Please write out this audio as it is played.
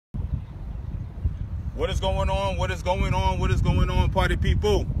What is going on? What is going on? What is going on, party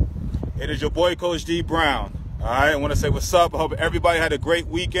people? It is your boy, Coach D Brown. All right, I want to say what's up. I hope everybody had a great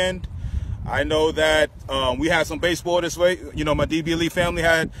weekend. I know that we had some baseball this week. You know, my DB Elite family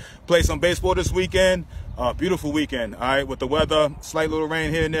had played some baseball this weekend. Beautiful weekend, all right, with the weather, slight little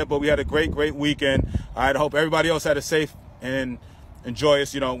rain here and there, but we had a great weekend. All right, I hope everybody else had a safe and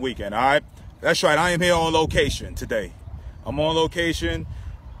enjoyous, weekend, all right? That's right, I am here on location today. I'm on location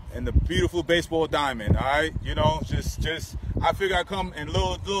in the beautiful baseball diamond, all right? I figured I'd come in a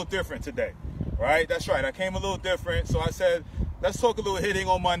little different today, right? That's right, I came a little different, so I said, let's talk a little hitting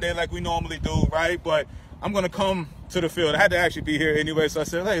on Monday like we normally do, right? But I'm going to come to the field. I had to actually be here anyway, so I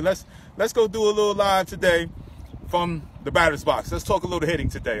said, hey, let's go do a little live today from the batter's box. Let's talk a little hitting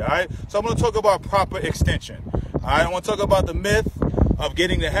today, all right? So I'm going to talk about proper extension, all right? I want to talk about the myth of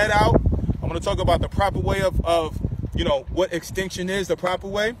getting the head out. I'm going to talk about the proper way of what extension is, the proper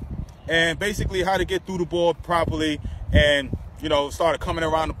way, and basically how to get through the ball properly and, start coming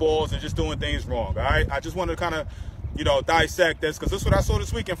around the balls and just doing things wrong, all right? I just wanted to kind of, dissect this because this is what I saw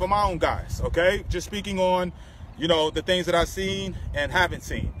this weekend from my own guys, okay? Just speaking on, the things that I've seen and haven't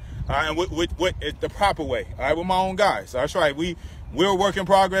seen, all right? And what the proper way, all right, with my own guys. That's right. We're a work in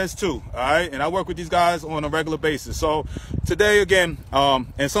progress too, all right? And I work with these guys on a regular basis. So today, again, a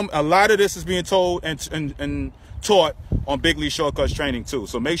lot of this is being told and taught on Big League Shortcuts training too.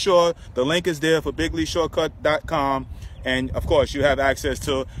 So make sure the link is there for bigleagueshortcut.com. And of course, you have access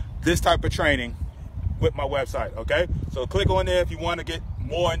to this type of training with my website, okay? So click on there if you want to get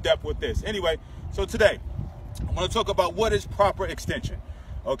more in depth with this. Anyway, so today, I'm going to talk about what is proper extension,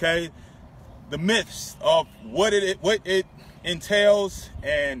 okay? The myths of what it entails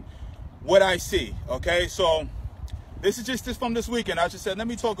and what I see, okay? So this is just from this weekend. I just said, let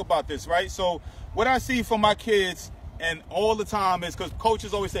me talk about this, right? So what I see from my kids and all the time is because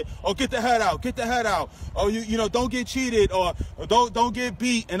coaches always say, oh, get the head out, get the head out. Oh, don't get cheated or don't get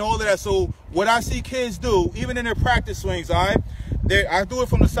beat and all of that. So what I see kids do, even in their practice swings, all right, I do it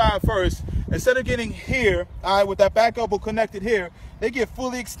from the side first. Instead of getting here, all right, with that back elbow connected here, they get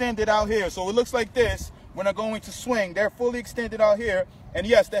fully extended out here. So it looks like this when they're going to swing. They're fully extended out here. And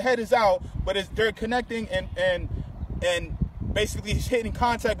yes, the head is out, but they're connecting and basically hitting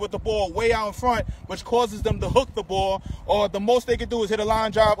contact with the ball way out in front, which causes them to hook the ball, or the most they can do is hit a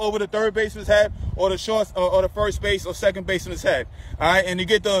line drive over the third baseman's head or the short or the first base or second baseman's head. All right, and you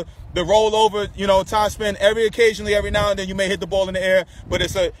get the roll over, top spin occasionally every now and then you may hit the ball in the air, but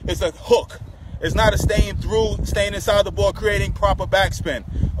it's a hook. It's not a staying inside the ball, creating proper backspin.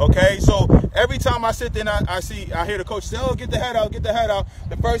 Okay, so every time I sit there and I hear the coach say, oh, get the head out, get the head out.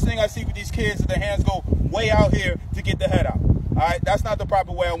 The first thing I see with these kids is their hands go way out here to get the head out. All right, that's not the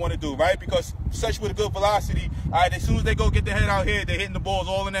proper way I want to do, right? Because such with a good velocity, all right, as soon as they go get the head out here, they're hitting the balls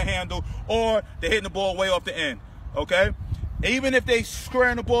all in their handle, or they're hitting the ball way off the end, okay? Even if they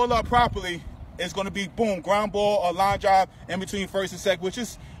squaring the ball up properly, it's going to be, boom, ground ball or line drive in between first and second, which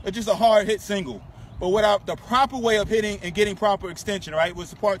is just a hard hit single. But the proper way of hitting and getting proper extension, right, was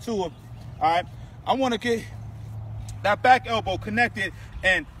the part two of, all right, I want to get that back elbow connected,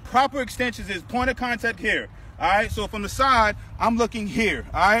 and proper extensions is point of contact here. All right, so from the side, I'm looking here,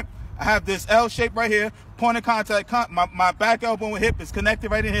 all right? I have this L shape right here, point of contact, my back elbow and hip is connected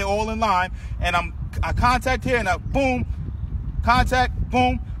right in here, all in line, and I contact here, and I boom, contact,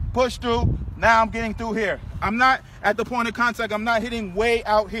 boom, push through. Now I'm getting through here. I'm not at the point of contact, I'm not hitting way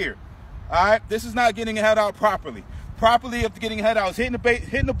out here, all right? This is not getting a head out properly. Properly, if getting a head out is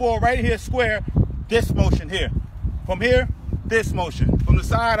hitting the ball right here, square, this motion here. From here, this motion. From the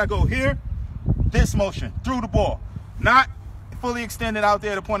side, I go here, this motion through the ball, not fully extended out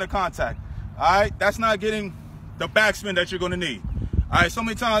there to point of contact. All right, that's not getting the backspin that you're going to need. All right, so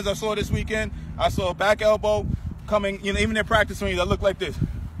many times I saw this weekend, I saw a back elbow coming, even in practice swings that look like this.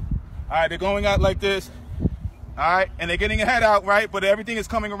 All right, they're going out like this. All right, and they're getting a head out, right? But everything is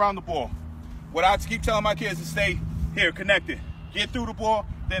coming around the ball. What I keep telling my kids is stay here, connected. Get through the ball,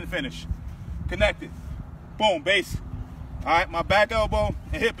 then finish. Connected. Boom, base. All right, my back elbow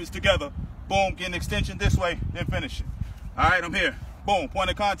and hip is together. Boom, get an extension this way, then finish it. All right, I'm here. Boom, point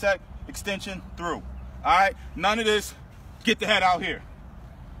of contact, extension, through. All right, none of this, get the head out here.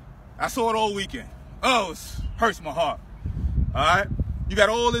 I saw it all weekend. Oh, it hurts my heart. All right, you got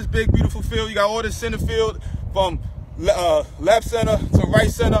all this big, beautiful field. You got all this center field from left center to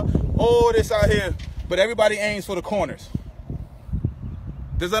right center, all this out here, but everybody aims for the corners.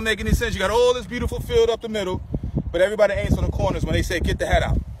 Does that make any sense? You got all this beautiful field up the middle, but everybody aims for the corners when they say get the head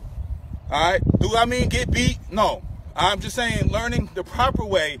out. All right, do I mean get beat? No, I'm just saying learning the proper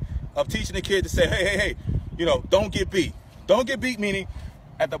way of teaching the kid to say, hey, don't get beat. Don't get beat, meaning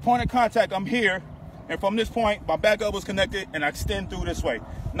at the point of contact, I'm here, And from this point, my back elbow is connected, and I extend through this way.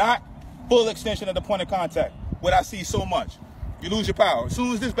 Not full extension of the point of contact, what I see so much. You lose your power. As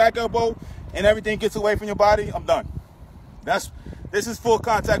soon as this back elbow and everything gets away from your body, I'm done. This is full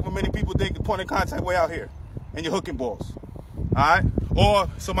contact, but many people think the point of contact way out here, and you're hooking balls. All right? Or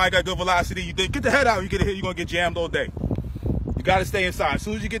somebody got good velocity, you think, get the head out, you get a hit, you're going to get jammed all day. You got to stay inside. As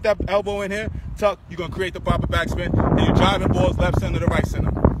soon as you get that elbow in here, tuck, you're going to create the proper backspin, and you're driving balls left center to right center.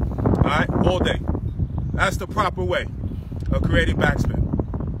 All right? All day. That's the proper way of creating backspin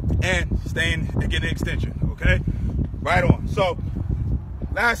and staying and getting extension, okay? Right on. So,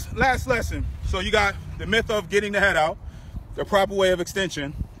 last lesson. So you got the myth of getting the head out, the proper way of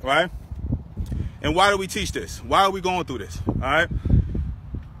extension, right? And why do we teach this? Why are we going through this, all right?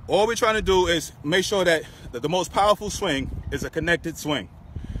 All we're trying to do is make sure that the most powerful swing is a connected swing,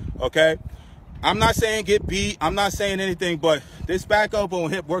 okay? I'm not saying get beat. I'm not saying anything, but this back elbow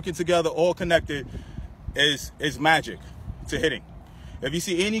and hip working together, all connected, is magic to hitting. If you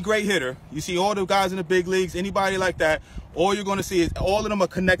see any great hitter, you see all the guys in the big leagues, anybody like that, all you're going to see is all of them are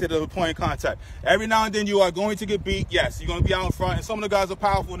connected to the point of contact. Every now and then you are going to get beat. Yes, you're going to be out in front. And some of the guys are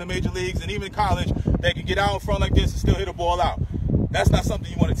powerful in the major leagues and even in college. They can get out in front like this and still hit a ball out. That's not something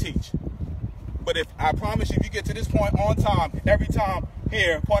you want to teach. But I promise you, if you get to this point on time, every time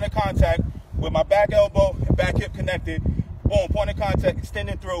here, point of contact with my back elbow and back hip connected, boom, point of contact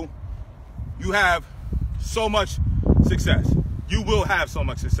extending through, you have so much success. You will have so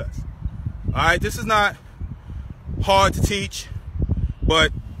much success. All right, this is not hard to teach, but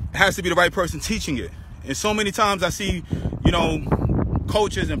it has to be the right person teaching it. And so many times I see,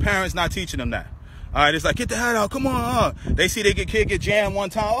 coaches and parents not teaching them that. All right, it's like, get the head out, come on. They see their kid get jammed one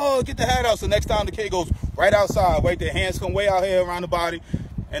time. Oh, get the head out. So next time the kid goes right outside, right? Their hands come way out here around the body.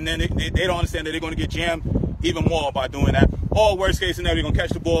 And then they don't understand that they're going to get jammed even more by doing that. Or worst case scenario, they're going to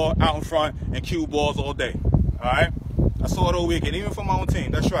catch the ball out in front and cue balls all day. All right? I saw it all weekend, even from my own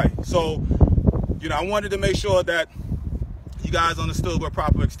team. That's right. So, I wanted to make sure that you guys understood what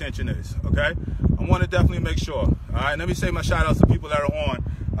proper extension is, okay? I want to definitely make sure. All right? Let me say my shout-outs to people that are on.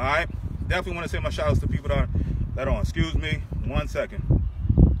 All right? Definitely want to say my shout-outs to people that are on. Excuse me. 1 second.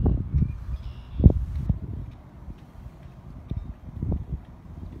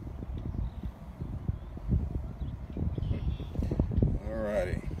 All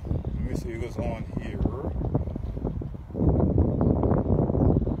righty. Let me see what's on here.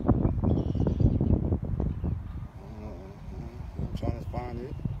 Trying to find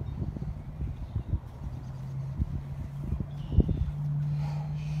it.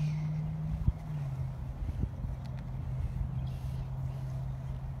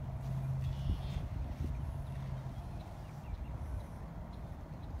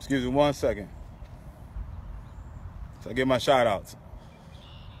 Excuse me 1 second. So I get my shout outs.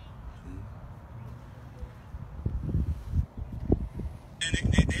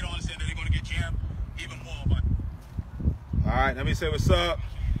 And they don't understand that they're going to get jammed even more. But all right, let me say what's up.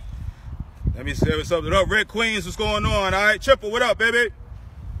 What up, Rick Queens? What's going on? All right, Triple, what up, baby?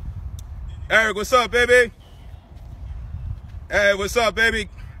 Eric, what's up, baby? Hey, what's up, baby?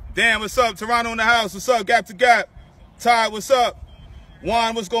 Dan, what's up? Toronto in the house. What's up? Gap to Gap. Ty, what's up?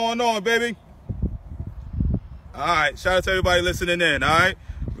 Juan, what's going on, baby? All right, shout out to everybody listening in. All right,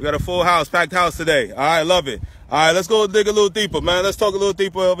 we got a full house, packed house today. All right, love it. All right, let's go dig a little deeper, man. Let's talk a little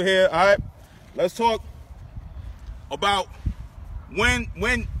deeper over here. All right, let's talk about when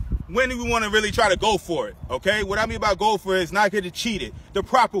do we want to really try to go for it, okay? What I mean by go for it is not get to cheat it the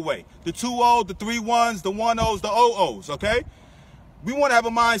proper way. The 2-0, the 3-1s, the 1-0s, the 0-0s, okay? We want to have a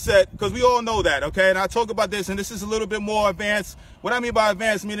mindset, because we all know that, okay? And I talk about this, and this is a little bit more advanced. What I mean by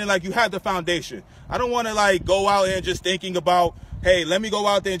advanced, meaning like you have the foundation. I don't want to like go out there and just thinking about, hey, let me go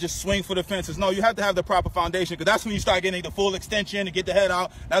out there and just swing for the fences. No, you have to have the proper foundation, because that's when you start getting the full extension and get the head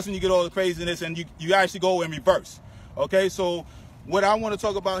out. That's when you get all the craziness, and you actually go in reverse, okay? So what I want to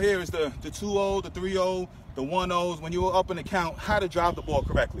talk about here is the 2-0, the 3-0, the 1-0s, when you're up in the count, how to drive the ball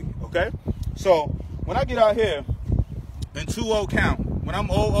correctly, okay? So when I get out here in 2-0 count, when I'm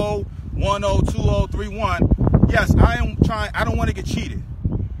 0-0, 1-0, 2-0, 3-1, yes, I don't want to get cheated.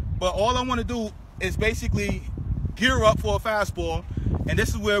 But all I want to do is basically gear up for a fastball. And this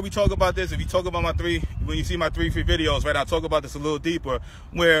is where we talk about this. If you talk about when you see my 3 free videos, right, I'll talk about this a little deeper,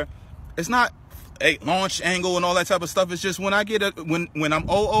 where it's not a launch angle and all that type of stuff. It's just when I get when I'm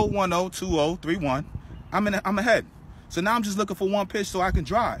 0-0, 1-0, 2-0, 3-1, I'm ahead. So now I'm just looking for one pitch so I can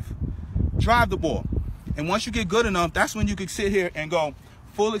drive the ball. And once you get good enough, that's when you can sit here and go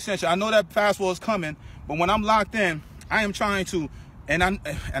full extension. I know that fastball is coming, but when I'm locked in, I am trying to, and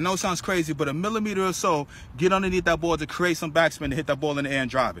I know it sounds crazy, but a millimeter or so, get underneath that ball to create some backspin to hit that ball in the air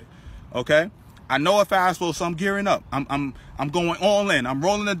and drive it, okay? I know a fastball, so I'm gearing up. I'm going all in. I'm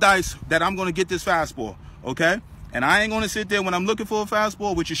rolling the dice that I'm going to get this fastball, okay? And I ain't going to sit there when I'm looking for a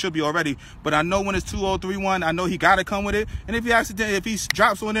fastball, which it should be already, but I know when it's 2-0, 3-1, I know he got to come with it. And if he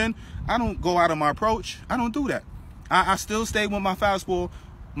drops one in, I don't go out of my approach. I don't do that. I still stay with my fastball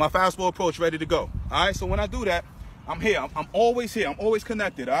approach ready to go. All right, so when I do that, I'm here. I'm always here. I'm always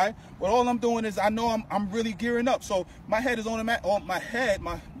connected. All right. But all I'm doing is I know I'm really gearing up. So my head is on the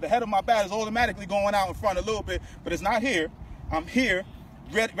head of my bat is automatically going out in front a little bit, but it's not here. I'm here,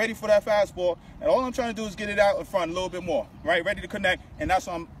 ready for that fastball, and all I'm trying to do is get it out in front a little bit more, right? Ready to connect, and that's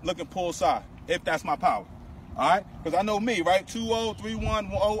why I'm looking pull side, if that's my power. All right, because I know me, right? 2-0,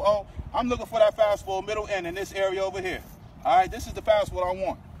 3-1, 0-0. I'm looking for that fastball middle end in this area over here. All right, this is the fastball I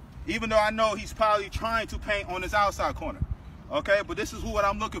want. Even though I know he's probably trying to paint on his outside corner. Okay, but this is what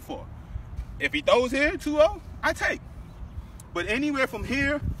I'm looking for. If he throws here, 2-0, I take. But anywhere from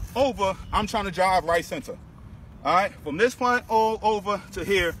here over, I'm trying to drive right center. All right, from this point over to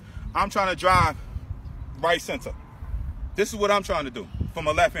here, I'm trying to drive right center. This is what I'm trying to do from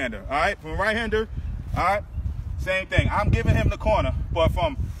a left-hander. All right, from a right-hander, all right, same thing. I'm giving him the corner, but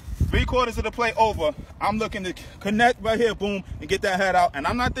from 3/4 of the plate over, I'm looking to connect right here, boom, and get that head out. And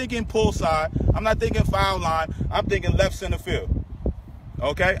I'm not thinking pull side. I'm not thinking foul line. I'm thinking left center field.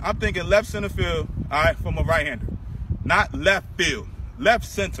 Okay? I'm thinking left center field, all right, from a right-hander. Not left field. Left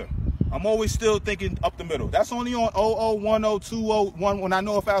center. I'm always still thinking up the middle. That's only on 0-0, 1-0, 2-0, 1 when I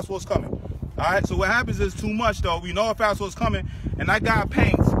know a fastball's coming. All right? So what happens is too much, though. We know a fastball's coming, and that guy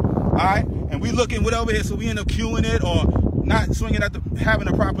paints, all right? And we looking way over here, so we end up cueing it or not swinging having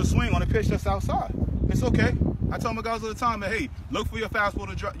a proper swing on a pitch that's outside. It's okay. I tell my guys all the time that, hey, look for your fastball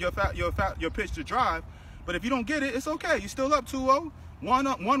to your pitch to drive. But if you don't get it, it's okay. You're still up 2-0,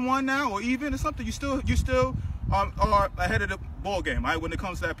 1-1 now, or even. It's something you still are ahead of the ball game, right? When it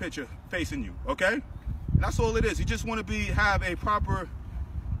comes to that pitcher facing you, okay? And that's all it is. You just want to have a proper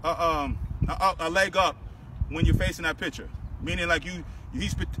a leg up when you're facing that pitcher, meaning like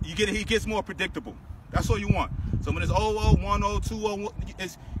he gets more predictable. That's all you want. So when it's 0-0, 1-0,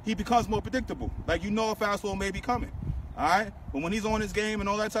 2-0, he becomes more predictable. Like, you know a fastball may be coming. All right? But when he's on his game and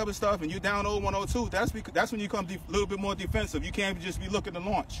all that type of stuff and you're down 0-1, 0-2, that's when you come a little bit more defensive. You can't just be looking to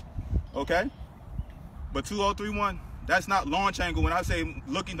launch. Okay? But 2-0, 3-1, that's not launch angle. When I say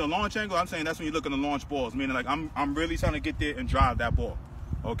looking to launch angle, I'm saying that's when you're looking to launch balls. Meaning, like, I'm really trying to get there and drive that ball.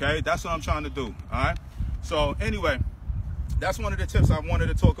 Okay? That's what I'm trying to do. All right? So, anyway, that's one of the tips I wanted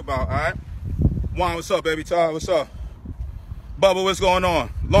to talk about. All right? Juan, what's up, baby? Todd, what's up? Bubba, what's going on?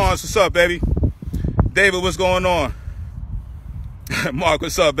 Lawrence, what's up, baby? David, what's going on? Mark,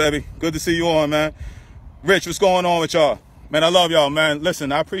 what's up, baby? Good to see you on, man. Rich, what's going on with y'all? Man, I love y'all, man.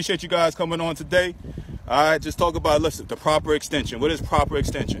 Listen, I appreciate you guys coming on today. All right, just talk about, listen, the proper extension. What is proper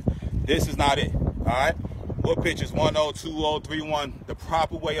extension? This is not it, all right? What pitch is 1-0, 2-0, 3-1? The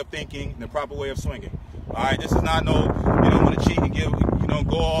proper way of thinking, the proper way of swinging. All right, this is not no, you don't want to cheat and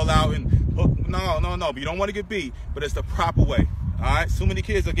go all out and hook. No. But you don't want to get beat, but it's the proper way. All right, so many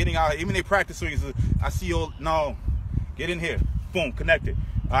kids are getting out, even they practice swings. I see you, no, get in here, boom, connect it.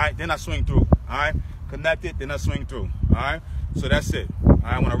 All right, then I swing through. All right, connect it, then I swing through. All right, so that's it. All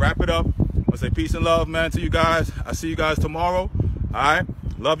right, I want to wrap it up. I want to say peace and love, man, to you guys. I see you guys tomorrow. All right,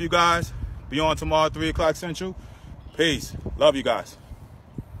 love you guys. Be on tomorrow, 3 o'clock Central. Peace. Love you guys.